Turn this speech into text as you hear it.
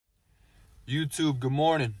YouTube, good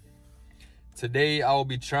morning. Today I will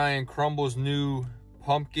be trying Crumbl's new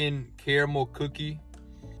pumpkin caramel cookie.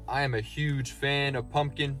 I am a huge fan of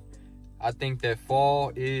pumpkin. I think that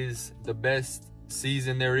fall is the best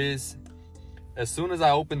season there is. As soon as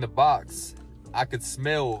I opened the box, I could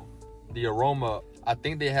smell the aroma. I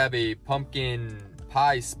think they have a pumpkin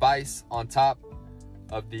pie spice on top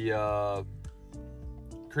of the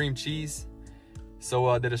cream cheese.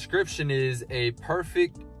 So the description is a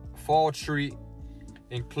perfect fall treat,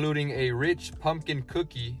 including a rich pumpkin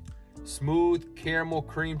cookie, smooth caramel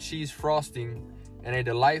cream cheese frosting, and a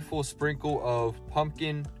delightful sprinkle of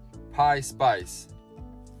pumpkin pie spice.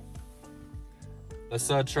 Let's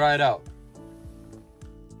try it out.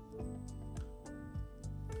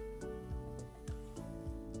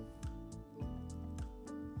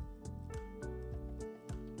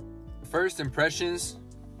 First impressions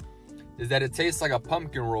is that it tastes like a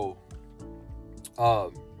pumpkin roll.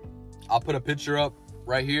 I'll put a picture up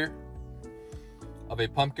right here of a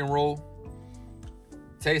pumpkin roll.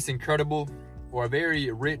 Tastes incredible, or a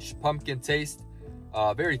very rich pumpkin taste.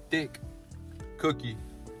 Very thick cookie.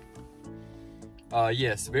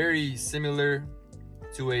 Yes, very similar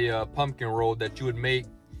to a pumpkin roll that you would make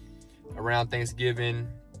around Thanksgiving,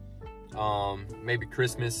 maybe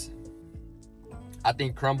Christmas. I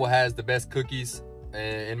think Crumbl has the best cookies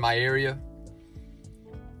in my area,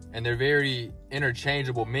 and their very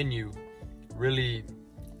interchangeable menu really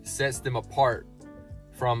sets them apart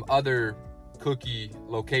from other cookie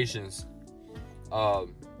locations.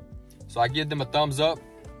 So I give them a thumbs up.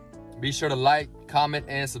 Be sure to like, comment,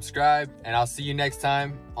 and subscribe, and I'll see you next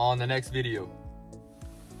time on the next video.